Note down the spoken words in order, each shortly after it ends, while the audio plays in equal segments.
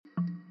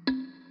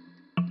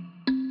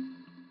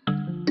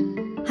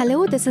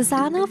Hello, this is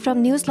Anna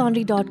from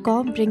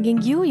newslaundry.com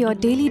bringing you your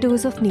daily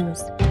dose of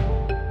news.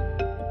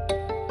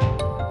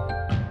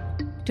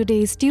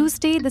 Today is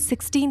Tuesday, the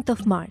 16th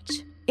of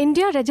March.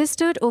 India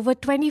registered over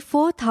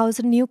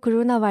 24,000 new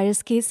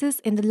coronavirus cases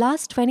in the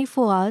last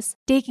 24 hours,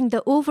 taking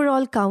the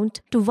overall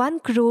count to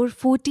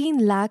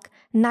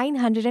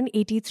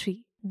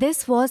 1,14,983.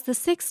 This was the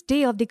sixth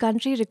day of the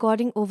country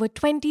recording over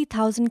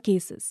 20,000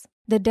 cases.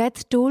 The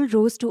death toll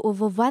rose to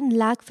over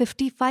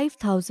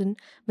 1,55,000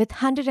 with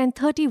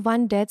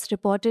 131 deaths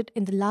reported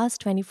in the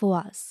last 24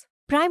 hours.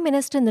 Prime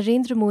Minister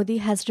Narendra Modi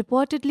has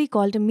reportedly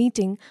called a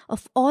meeting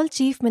of all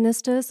chief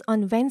ministers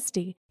on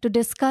Wednesday to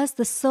discuss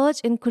the surge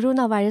in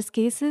coronavirus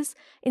cases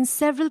in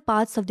several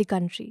parts of the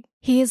country.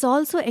 He is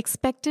also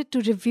expected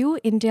to review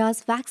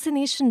India's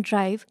vaccination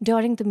drive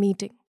during the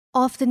meeting.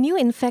 Of the new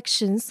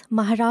infections,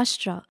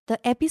 Maharashtra, the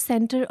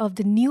epicenter of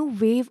the new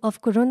wave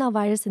of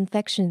coronavirus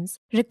infections,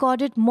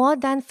 recorded more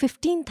than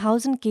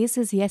 15,000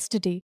 cases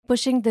yesterday,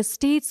 pushing the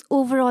state's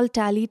overall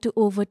tally to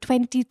over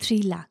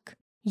 23 lakh.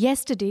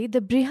 Yesterday,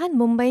 the Brihan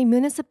Mumbai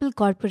Municipal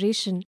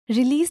Corporation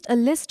released a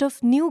list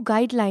of new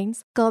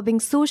guidelines curbing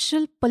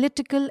social,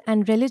 political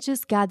and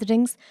religious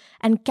gatherings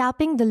and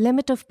capping the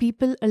limit of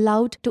people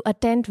allowed to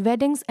attend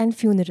weddings and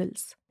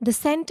funerals. The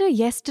centre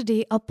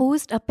yesterday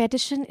opposed a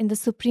petition in the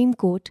Supreme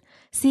Court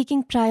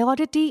seeking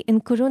priority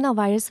in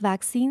coronavirus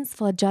vaccines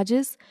for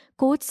judges,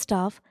 court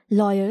staff,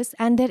 lawyers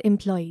and their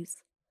employees.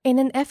 In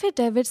an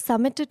affidavit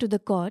submitted to the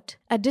court,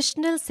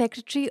 Additional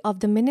Secretary of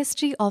the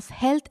Ministry of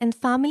Health and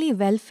Family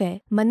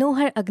Welfare,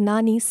 Manohar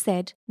Agnani,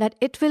 said that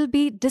it will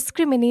be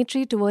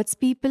discriminatory towards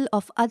people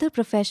of other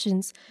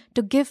professions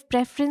to give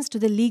preference to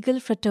the legal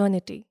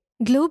fraternity.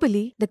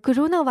 Globally, the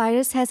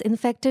coronavirus has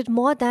infected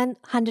more than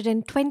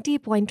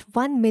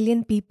 120.1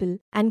 million people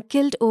and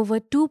killed over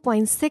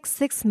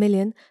 2.66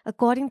 million,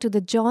 according to the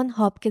Johns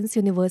Hopkins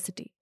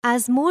University.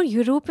 As more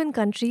European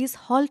countries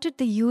halted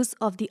the use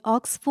of the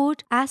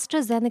Oxford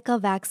AstraZeneca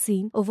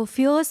vaccine over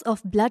fears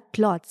of blood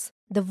clots,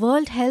 the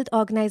World Health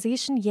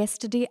Organization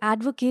yesterday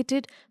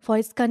advocated for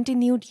its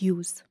continued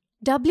use.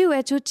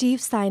 WHO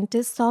Chief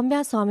Scientist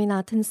Soumya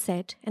Swaminathan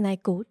said, and I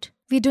quote,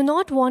 "We do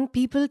not want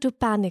people to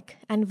panic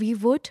and we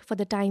would, for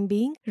the time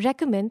being,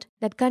 recommend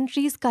that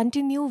countries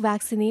continue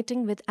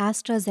vaccinating with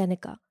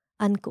AstraZeneca."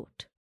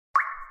 Unquote.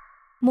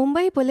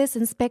 Mumbai Police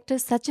Inspector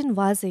Sachin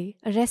Vaze,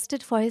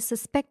 arrested for his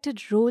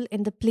suspected role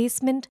in the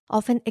placement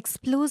of an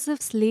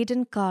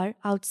explosives-laden car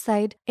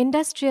outside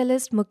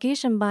industrialist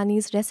Mukesh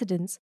Ambani's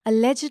residence,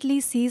 allegedly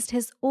seized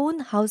his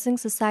own housing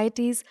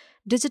society's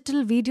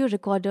digital video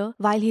recorder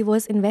while he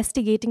was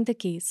investigating the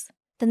case.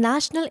 The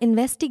National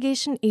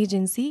Investigation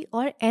Agency,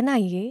 or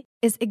NIA,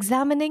 is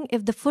examining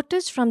if the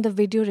footage from the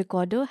video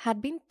recorder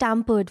had been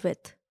tampered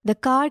with. The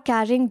car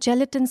carrying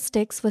gelatin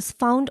sticks was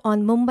found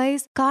on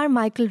Mumbai's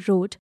Carmichael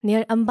Road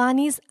near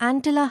Ambani's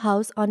Antilla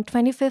house on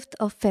 25th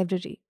of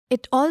February.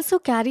 It also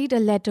carried a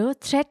letter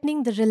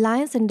threatening the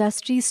Reliance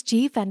Industries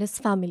chief and his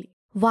family.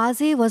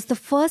 Vaze was the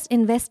first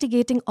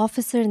investigating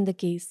officer in the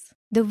case.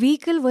 The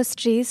vehicle was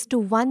traced to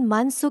one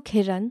Mansukh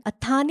Hiran, a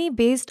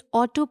Thane-based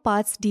auto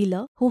parts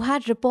dealer who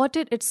had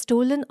reported it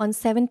stolen on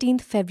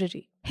 17th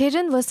February.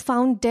 Hiran was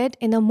found dead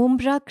in a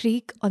Mumbra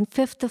creek on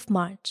 5th of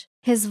March.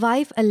 His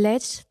wife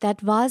alleged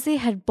that Vaze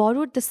had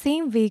borrowed the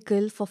same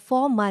vehicle for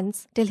 4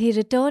 months till he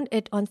returned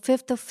it on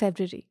 5th of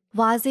February.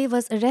 Vaze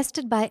was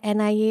arrested by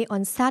NIA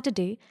on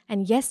Saturday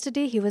and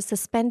yesterday he was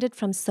suspended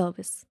from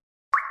service.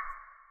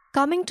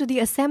 Coming to the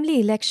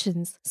assembly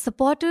elections,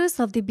 supporters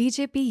of the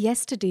BJP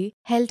yesterday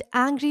held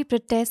angry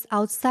protests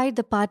outside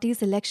the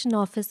party's election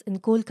office in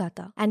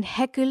Kolkata and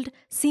heckled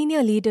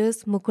senior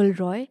leaders Mukul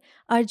Roy,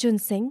 Arjun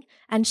Singh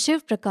and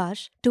Shiv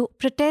Prakash to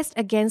protest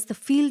against the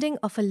fielding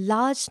of a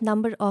large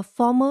number of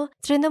former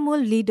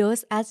Trinamool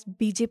leaders as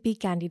BJP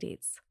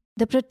candidates.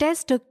 The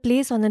protest took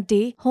place on a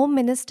day Home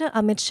Minister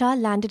Amit Shah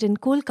landed in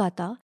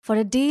Kolkata for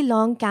a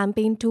day-long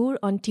campaign tour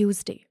on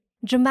Tuesday.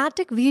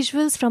 Dramatic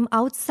visuals from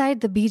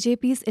outside the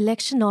BJP's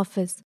election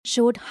office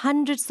showed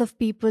hundreds of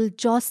people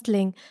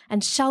jostling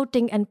and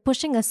shouting and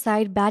pushing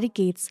aside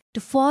barricades to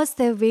force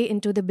their way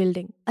into the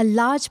building. A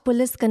large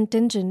police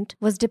contingent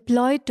was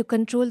deployed to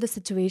control the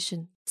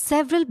situation.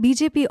 Several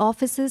BJP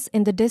offices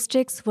in the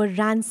districts were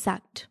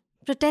ransacked.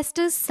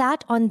 Protesters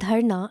sat on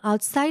dharna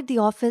outside the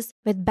office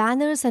with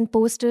banners and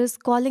posters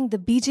calling the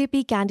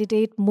BJP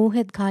candidate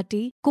Mohit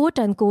Ghati,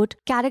 quote-unquote,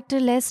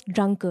 characterless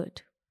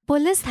drunkard.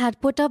 Police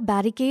had put up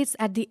barricades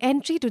at the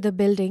entry to the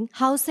building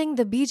housing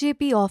the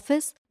BJP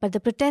office, but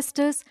the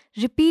protesters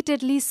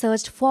repeatedly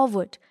surged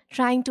forward,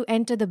 trying to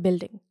enter the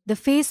building. The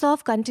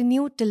face-off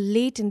continued till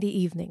late in the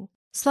evening.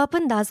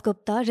 Swapan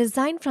Dasgupta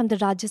resigned from the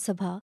Rajya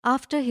Sabha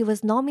after he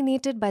was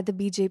nominated by the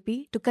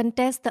BJP to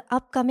contest the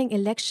upcoming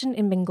election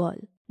in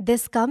Bengal.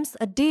 This comes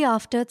a day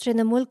after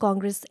Trinamool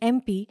Congress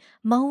MP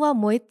Mahua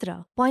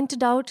Moitra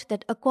pointed out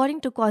that according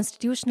to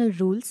constitutional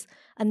rules,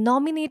 a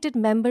nominated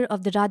member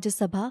of the Rajya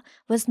Sabha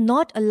was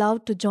not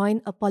allowed to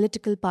join a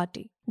political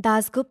party.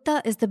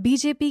 Dasgupta is the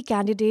BJP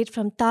candidate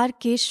from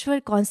Tarkeshwar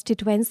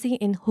constituency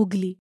in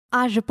Hooghly.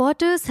 Our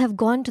reporters have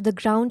gone to the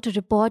ground to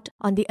report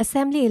on the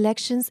assembly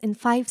elections in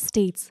 5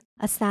 states: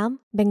 Assam,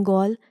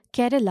 Bengal,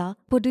 Kerala,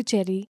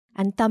 Puducherry,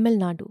 and Tamil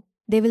Nadu.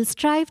 They will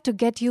strive to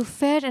get you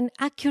fair and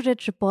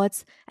accurate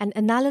reports and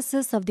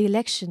analysis of the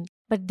election,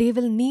 but they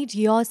will need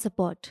your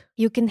support.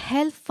 You can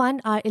help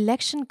fund our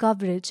election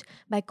coverage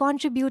by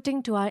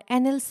contributing to our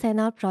NL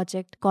Sena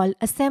project called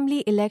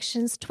Assembly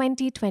Elections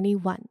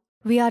 2021.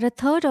 We are a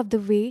third of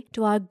the way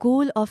to our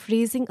goal of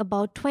raising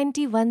about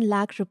 21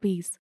 lakh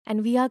rupees,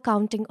 and we are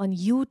counting on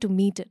you to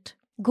meet it.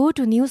 Go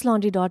to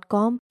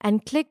newslaundry.com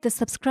and click the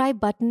subscribe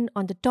button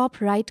on the top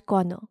right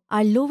corner.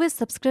 Our lowest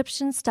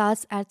subscription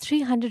starts at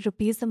 300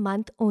 rupees a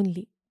month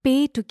only.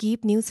 Pay to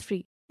keep news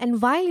free.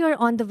 And while you're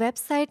on the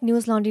website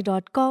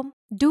newslaundry.com,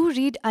 do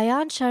read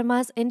Ayan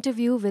Sharma's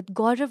interview with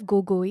Gaurav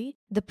Gogoi,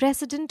 the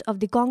president of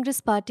the Congress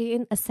party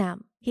in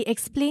Assam. He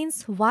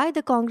explains why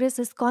the Congress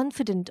is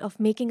confident of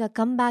making a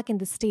comeback in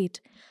the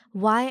state,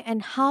 why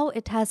and how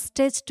it has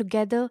stitched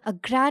together a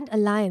grand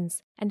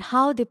alliance, and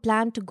how they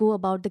plan to go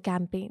about the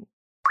campaign.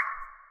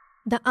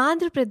 The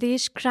Andhra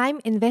Pradesh Crime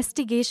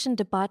Investigation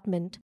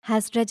Department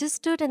has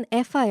registered an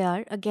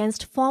FIR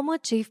against former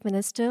Chief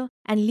Minister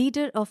and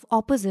Leader of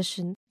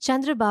Opposition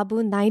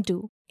Chandrababu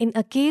Naidu in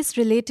a case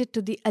related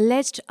to the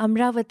alleged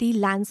Amravati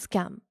land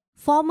scam.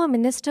 Former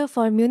Minister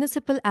for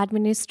Municipal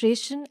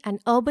Administration and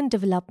Urban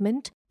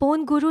Development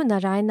Ponguru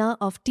Narayana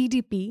of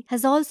TDP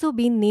has also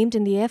been named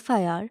in the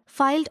FIR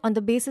filed on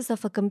the basis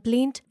of a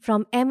complaint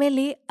from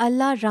MLA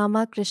Alla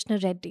Rama Krishna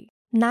Reddy.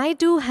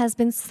 Naidu has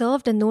been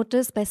served a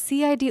notice by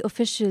CID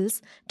officials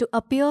to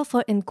appear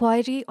for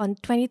inquiry on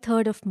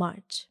 23rd of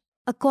March.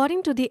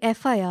 According to the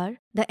FIR,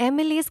 the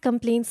MLA's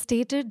complaint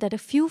stated that a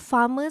few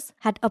farmers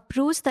had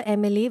approached the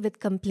MLA with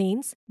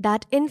complaints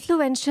that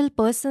influential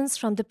persons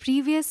from the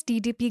previous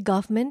TDP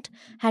government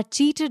had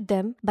cheated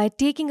them by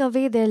taking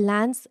away their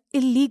lands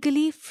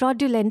illegally,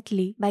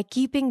 fraudulently, by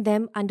keeping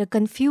them under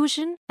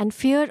confusion and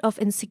fear of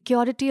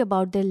insecurity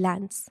about their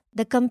lands.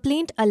 The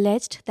complaint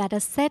alleged that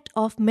a set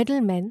of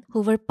middlemen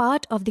who were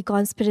part of the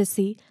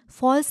conspiracy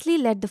falsely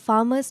led the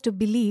farmers to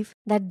believe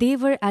that they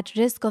were at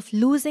risk of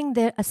losing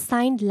their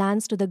assigned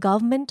lands to the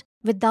government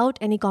without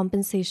any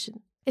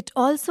compensation. It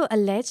also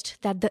alleged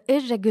that the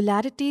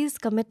irregularities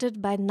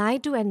committed by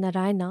Naidu and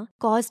Narayana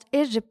caused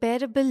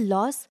irreparable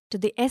loss to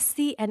the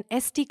SC and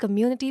ST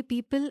community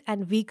people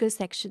and weaker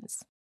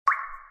sections.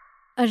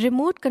 A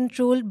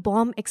remote-controlled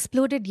bomb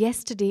exploded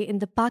yesterday in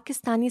the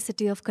Pakistani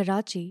city of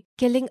Karachi,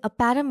 killing a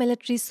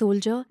paramilitary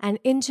soldier and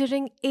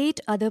injuring 8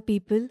 other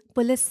people,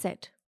 police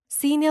said.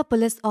 Senior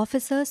police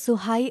officer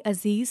Suhai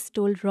Aziz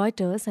told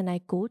Reuters, and I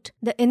quote,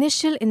 "The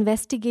initial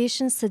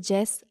investigation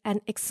suggests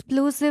an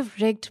explosive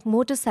rigged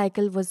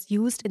motorcycle was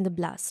used in the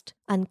blast,"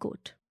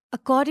 unquote.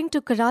 According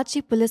to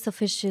Karachi police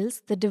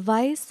officials, the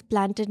device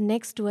planted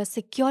next to a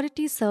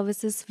security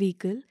services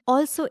vehicle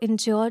also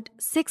injured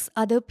 6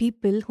 other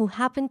people who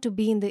happened to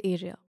be in the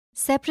area.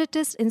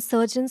 Separatist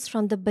insurgents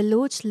from the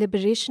Baloch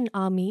Liberation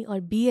Army or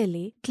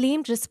BLA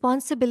claimed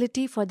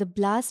responsibility for the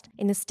blast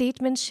in a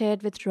statement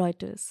shared with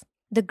Reuters.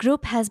 The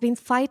group has been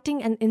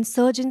fighting an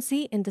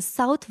insurgency in the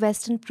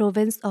southwestern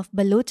province of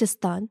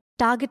Balochistan,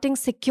 targeting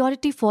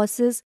security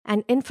forces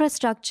and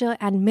infrastructure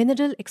and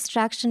mineral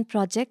extraction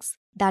projects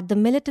that the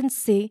militants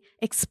say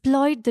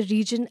exploit the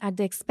region at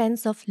the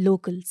expense of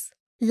locals.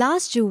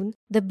 Last June,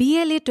 the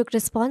BLA took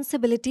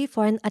responsibility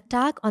for an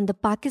attack on the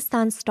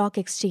Pakistan Stock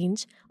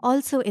Exchange,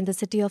 also in the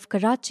city of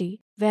Karachi,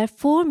 where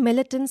 4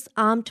 militants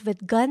armed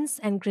with guns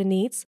and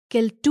grenades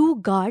killed 2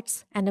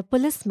 guards and a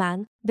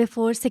policeman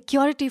before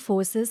security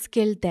forces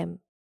killed them.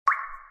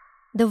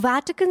 The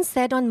Vatican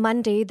said on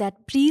Monday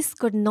that priests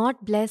could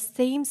not bless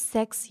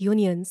same-sex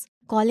unions,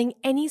 calling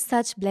any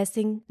such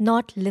blessing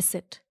not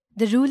licit.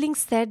 The ruling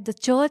said the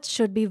church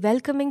should be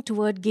welcoming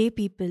toward gay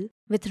people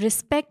with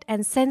respect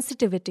and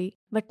sensitivity,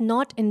 but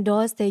not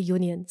endorse their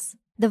unions.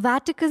 The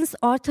Vatican's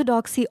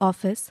Orthodoxy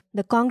Office,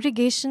 the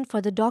Congregation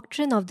for the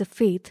Doctrine of the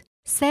Faith,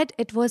 said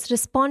it was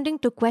responding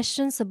to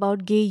questions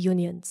about gay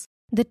unions.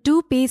 The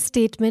 2-page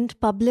statement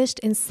published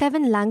in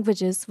 7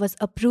 languages was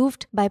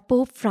approved by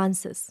Pope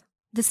Francis.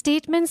 The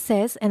statement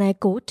says, and I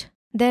quote,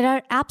 "There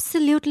are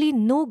absolutely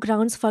no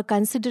grounds for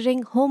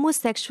considering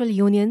homosexual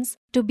unions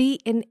to be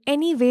in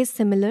any way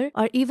similar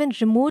or even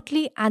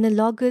remotely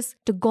analogous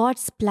to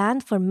God's plan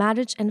for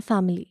marriage and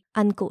family,"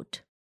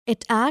 unquote.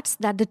 It adds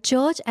that the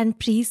church and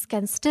priests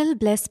can still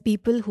bless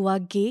people who are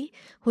gay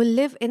who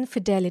live in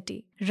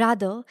fidelity.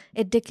 Rather,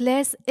 it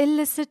declares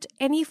illicit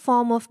any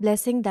form of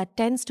blessing that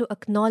tends to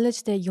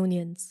acknowledge their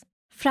unions.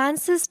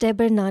 Francis De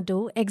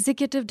Bernardo,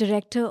 Executive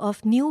Director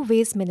of New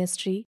Ways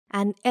Ministry,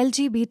 an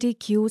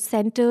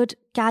LGBTQ-centered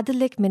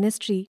Catholic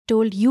ministry,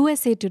 told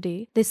USA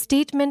Today the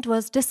statement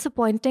was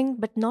disappointing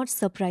but not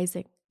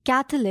surprising.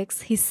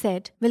 Catholics, he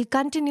said, will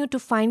continue to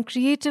find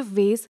creative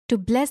ways to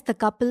bless the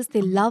couples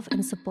they love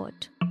and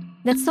support.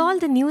 That's all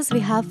the news we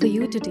have for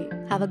you today.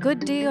 Have a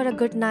good day or a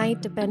good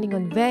night, depending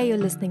on where you're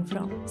listening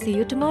from. See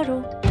you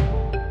tomorrow.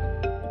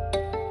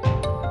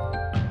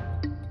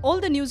 All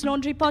the News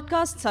Laundry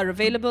podcasts are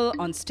available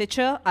on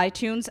Stitcher,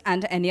 iTunes,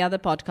 and any other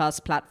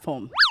podcast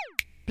platform.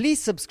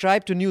 Please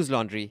subscribe to News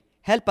Laundry.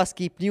 Help us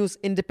keep news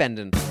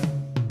independent.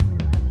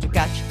 To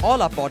catch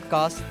all our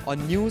podcasts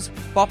on news,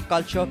 pop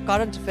culture,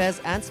 current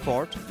affairs and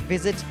sport,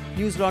 visit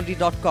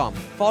newslaundry.com.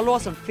 Follow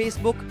us on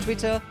Facebook,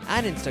 Twitter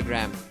and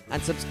Instagram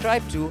and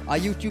subscribe to our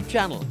YouTube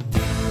channel.